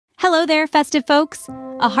Hello there, festive folks!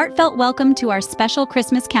 A heartfelt welcome to our special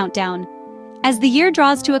Christmas countdown. As the year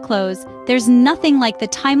draws to a close, there's nothing like the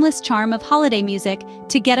timeless charm of holiday music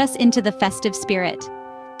to get us into the festive spirit.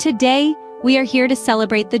 Today, we are here to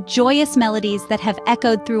celebrate the joyous melodies that have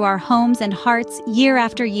echoed through our homes and hearts year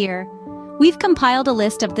after year. We've compiled a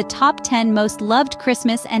list of the top 10 most loved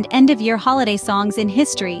Christmas and end-of-year holiday songs in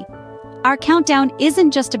history. Our countdown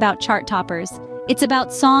isn't just about chart toppers. It's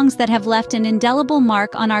about songs that have left an indelible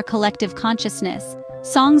mark on our collective consciousness,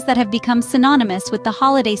 songs that have become synonymous with the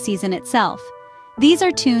holiday season itself. These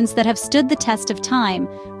are tunes that have stood the test of time,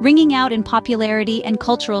 ringing out in popularity and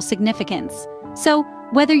cultural significance. So,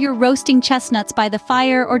 whether you're roasting chestnuts by the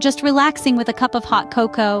fire or just relaxing with a cup of hot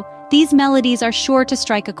cocoa, these melodies are sure to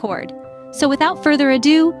strike a chord. So without further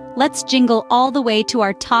ado, let's jingle all the way to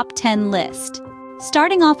our top 10 list.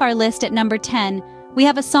 Starting off our list at number 10, we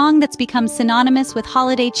have a song that's become synonymous with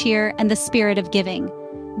holiday cheer and the spirit of giving.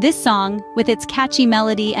 This song, with its catchy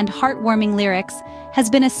melody and heartwarming lyrics, has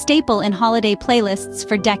been a staple in holiday playlists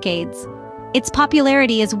for decades. Its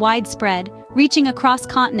popularity is widespread, reaching across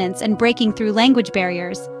continents and breaking through language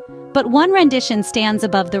barriers. But one rendition stands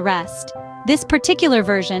above the rest. This particular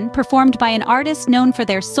version, performed by an artist known for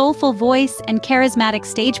their soulful voice and charismatic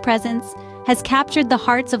stage presence, has captured the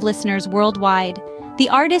hearts of listeners worldwide. The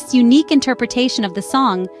artist's unique interpretation of the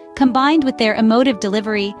song, combined with their emotive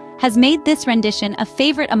delivery, has made this rendition a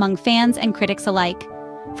favorite among fans and critics alike.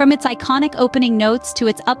 From its iconic opening notes to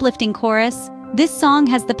its uplifting chorus, this song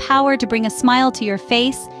has the power to bring a smile to your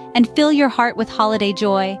face and fill your heart with holiday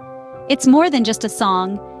joy. It's more than just a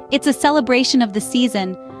song, it's a celebration of the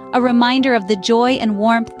season, a reminder of the joy and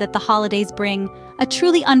warmth that the holidays bring. A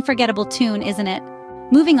truly unforgettable tune, isn't it?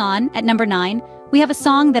 Moving on, at number 9, we have a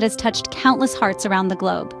song that has touched countless hearts around the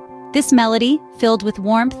globe. This melody, filled with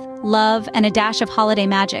warmth, love, and a dash of holiday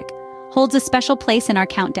magic, holds a special place in our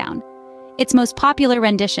countdown. Its most popular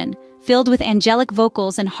rendition, filled with angelic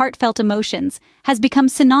vocals and heartfelt emotions, has become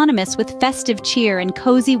synonymous with festive cheer and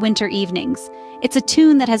cozy winter evenings. It's a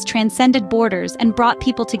tune that has transcended borders and brought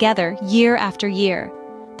people together year after year.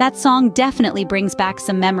 That song definitely brings back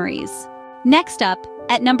some memories. Next up,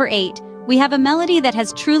 at number 8, we have a melody that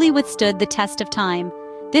has truly withstood the test of time.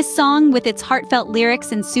 This song, with its heartfelt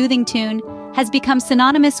lyrics and soothing tune, has become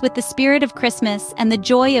synonymous with the spirit of Christmas and the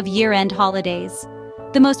joy of year-end holidays.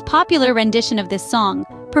 The most popular rendition of this song,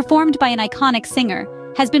 performed by an iconic singer,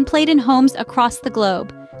 has been played in homes across the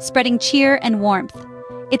globe, spreading cheer and warmth.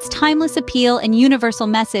 Its timeless appeal and universal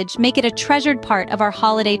message make it a treasured part of our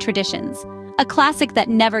holiday traditions, a classic that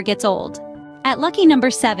never gets old. At lucky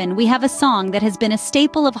number 7, we have a song that has been a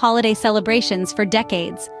staple of holiday celebrations for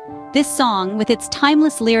decades. This song, with its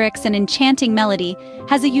timeless lyrics and enchanting melody,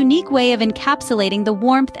 has a unique way of encapsulating the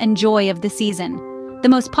warmth and joy of the season. The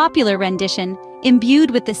most popular rendition,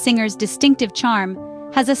 imbued with the singer's distinctive charm,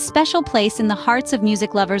 has a special place in the hearts of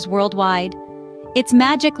music lovers worldwide. Its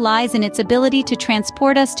magic lies in its ability to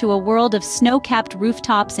transport us to a world of snow-capped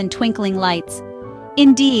rooftops and twinkling lights.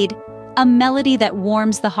 Indeed, a melody that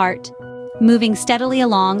warms the heart. Moving steadily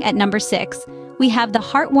along at number 6, we have the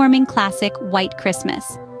heartwarming classic White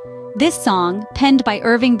Christmas. This song, penned by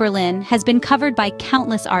Irving Berlin, has been covered by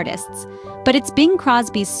countless artists, but it's Bing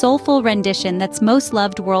Crosby's soulful rendition that's most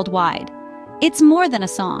loved worldwide. It's more than a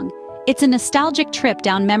song. It's a nostalgic trip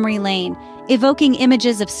down memory lane, evoking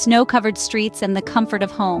images of snow-covered streets and the comfort of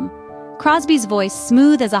home. Crosby's voice,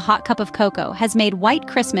 smooth as a hot cup of cocoa, has made White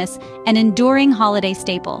Christmas an enduring holiday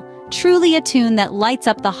staple. Truly a tune that lights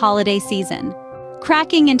up the holiday season.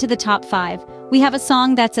 Cracking into the top 5, we have a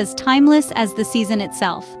song that's as timeless as the season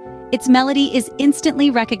itself. Its melody is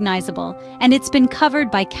instantly recognizable, and it's been covered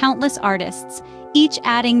by countless artists, each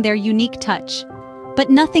adding their unique touch. But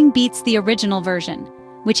nothing beats the original version,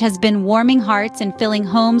 which has been warming hearts and filling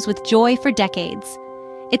homes with joy for decades.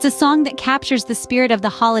 It's a song that captures the spirit of the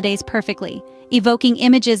holidays perfectly, evoking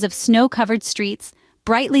images of snow-covered streets,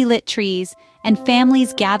 brightly lit trees, and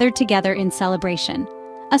families gathered together in celebration.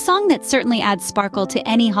 A song that certainly adds sparkle to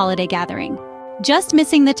any holiday gathering. Just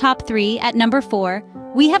missing the top 3, at number 4,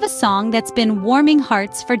 we have a song that's been warming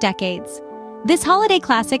hearts for decades. This holiday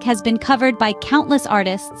classic has been covered by countless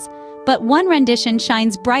artists, but one rendition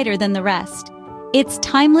shines brighter than the rest. Its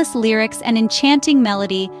timeless lyrics and enchanting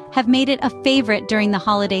melody have made it a favorite during the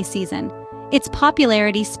holiday season. Its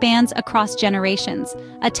popularity spans across generations,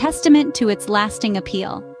 a testament to its lasting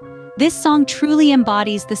appeal. This song truly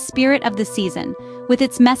embodies the spirit of the season, with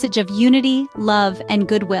its message of unity, love, and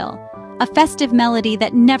goodwill, a festive melody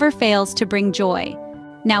that never fails to bring joy.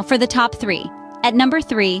 Now for the top 3. At number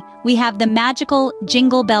 3, we have the magical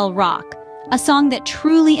Jingle Bell Rock, a song that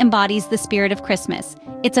truly embodies the spirit of Christmas.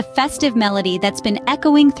 It's a festive melody that's been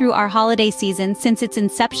echoing through our holiday season since its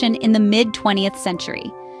inception in the mid-20th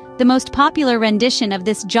century. The most popular rendition of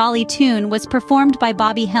this jolly tune was performed by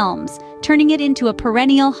Bobby Helms, turning it into a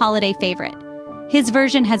perennial holiday favorite. His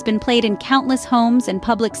version has been played in countless homes and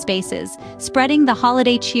public spaces, spreading the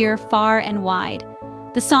holiday cheer far and wide.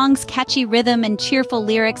 The song's catchy rhythm and cheerful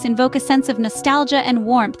lyrics invoke a sense of nostalgia and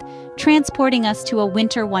warmth, transporting us to a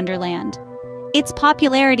winter wonderland. Its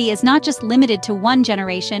popularity is not just limited to one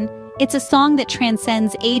generation, it's a song that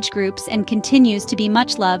transcends age groups and continues to be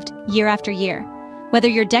much loved year after year. Whether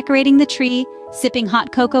you're decorating the tree, sipping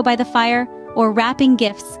hot cocoa by the fire, or wrapping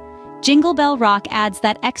gifts, Jingle Bell Rock adds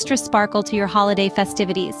that extra sparkle to your holiday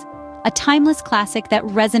festivities, a timeless classic that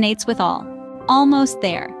resonates with all. Almost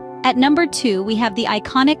there. At number 2, we have the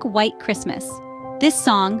iconic White Christmas. This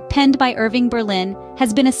song, penned by Irving Berlin,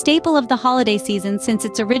 has been a staple of the holiday season since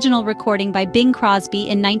its original recording by Bing Crosby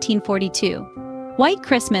in 1942. White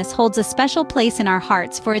Christmas holds a special place in our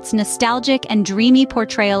hearts for its nostalgic and dreamy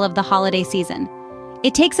portrayal of the holiday season.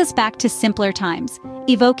 It takes us back to simpler times,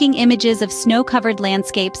 evoking images of snow-covered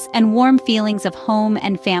landscapes and warm feelings of home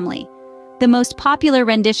and family. The most popular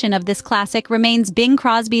rendition of this classic remains Bing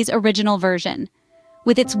Crosby's original version.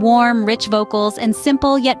 With its warm, rich vocals and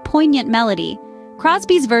simple yet poignant melody,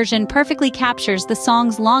 Crosby's version perfectly captures the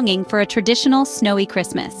song's longing for a traditional snowy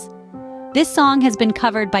Christmas. This song has been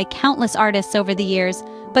covered by countless artists over the years,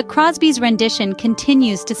 but Crosby's rendition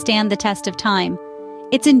continues to stand the test of time.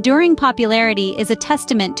 Its enduring popularity is a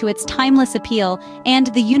testament to its timeless appeal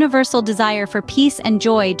and the universal desire for peace and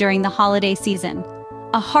joy during the holiday season.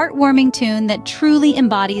 A heartwarming tune that truly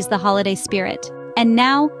embodies the holiday spirit. And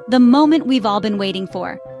now, the moment we've all been waiting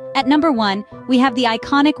for. At number 1, we have the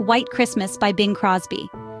iconic White Christmas by Bing Crosby.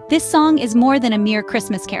 This song is more than a mere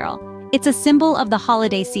Christmas carol. It's a symbol of the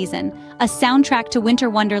holiday season, a soundtrack to winter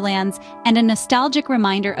wonderlands, and a nostalgic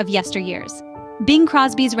reminder of yesteryears. Bing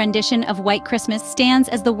Crosby's rendition of White Christmas stands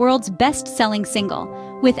as the world's best-selling single,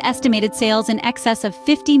 with estimated sales in excess of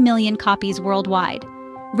 50 million copies worldwide.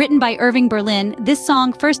 Written by Irving Berlin, this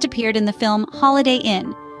song first appeared in the film Holiday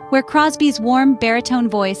Inn, where Crosby's warm baritone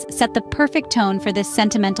voice set the perfect tone for this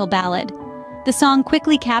sentimental ballad. The song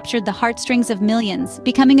quickly captured the heartstrings of millions,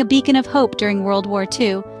 becoming a beacon of hope during World War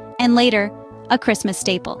II, and later, a Christmas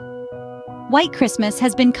staple. White Christmas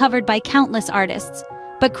has been covered by countless artists,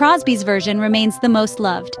 but Crosby's version remains the most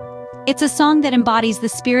loved. It's a song that embodies the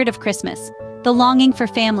spirit of Christmas, the longing for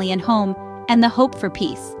family and home, and the hope for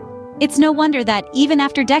peace. It's no wonder that, even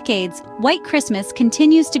after decades, White Christmas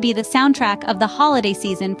continues to be the soundtrack of the holiday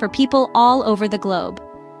season for people all over the globe.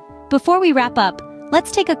 Before we wrap up,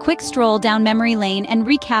 let's take a quick stroll down memory lane and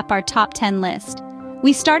recap our top 10 list.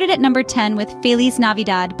 We started at number 10 with Feliz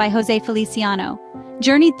Navidad by Jose Feliciano,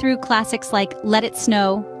 journeyed through classics like Let It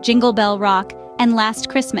Snow, Jingle Bell Rock, and Last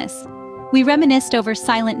Christmas. We reminisced over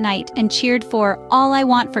Silent Night and cheered for All I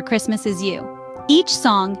Want for Christmas Is You. Each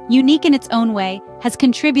song, unique in its own way, has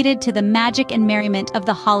contributed to the magic and merriment of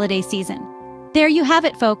the holiday season. There you have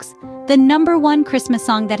it, folks, the number 1 Christmas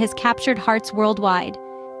song that has captured hearts worldwide.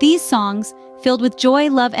 These songs, filled with joy,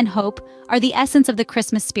 love, and hope, are the essence of the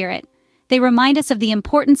Christmas spirit. They remind us of the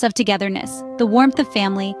importance of togetherness, the warmth of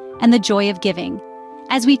family, and the joy of giving.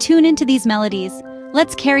 As we tune into these melodies,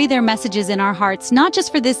 let's carry their messages in our hearts, not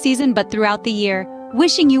just for this season, but throughout the year,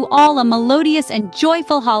 wishing you all a melodious and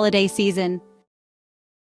joyful holiday season.